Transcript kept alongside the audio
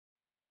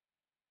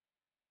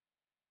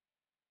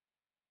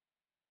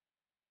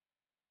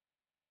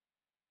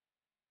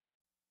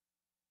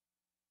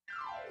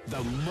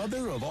the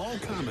mother of all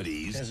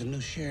comedies, There's a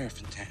new sheriff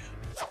in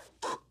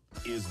town.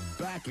 is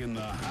back in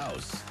the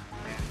house.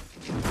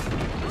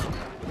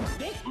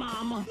 Big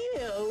Momma,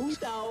 you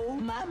stole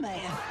my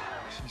man.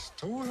 She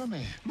stole a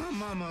man. My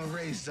mama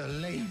raised a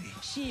lady.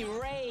 She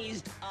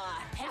raised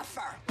a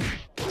heifer.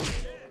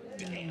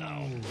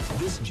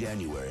 This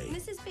January,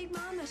 Mrs. Big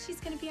Momma, she's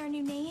gonna be our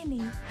new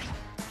nanny.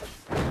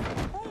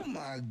 Oh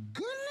my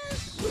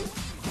goodness.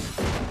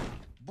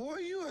 Boy,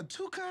 you are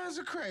two kinds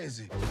of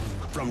crazy.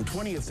 from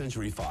 20th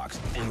Century Fox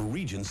and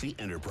Regency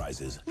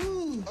Enterprises.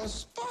 Ooh, a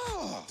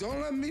spa. Don't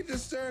let me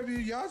disturb you.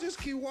 Y'all just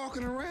keep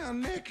walking around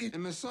naked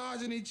and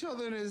massaging each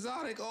other in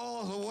exotic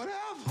oils or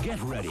whatever. Get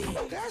ready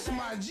That's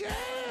my jam.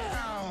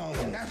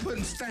 That's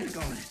putting stank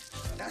on it.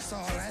 That's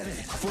all that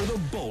is. for the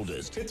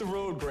boldest, Hit the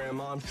road,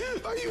 Grandma.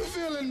 Are you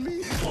feeling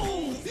me?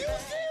 Oh, you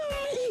feel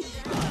me?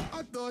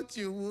 I thought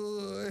you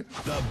would.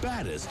 the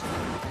baddest,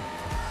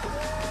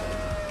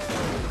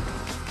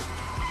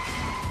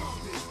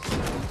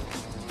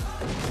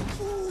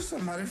 Ooh,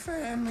 somebody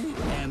fan me.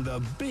 and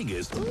the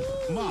biggest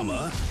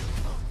mama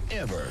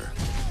ever.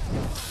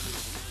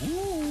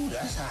 Ooh,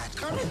 that's hot.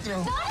 Coming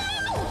through.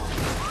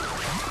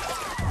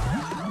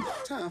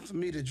 Time for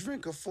me to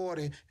drink a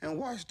 40 and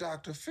watch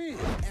Dr. Phil.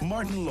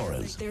 Martin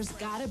Lawrence, There's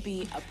gotta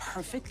be a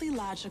perfectly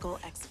logical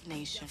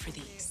explanation for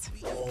these.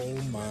 Oh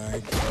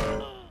my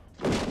God.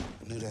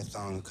 Knew that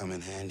thong would come in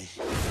handy.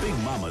 Big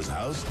Mama's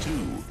House 2.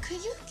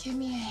 Could you give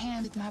me a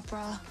hand with my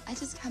bra? I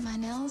just got my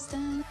nails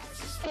done.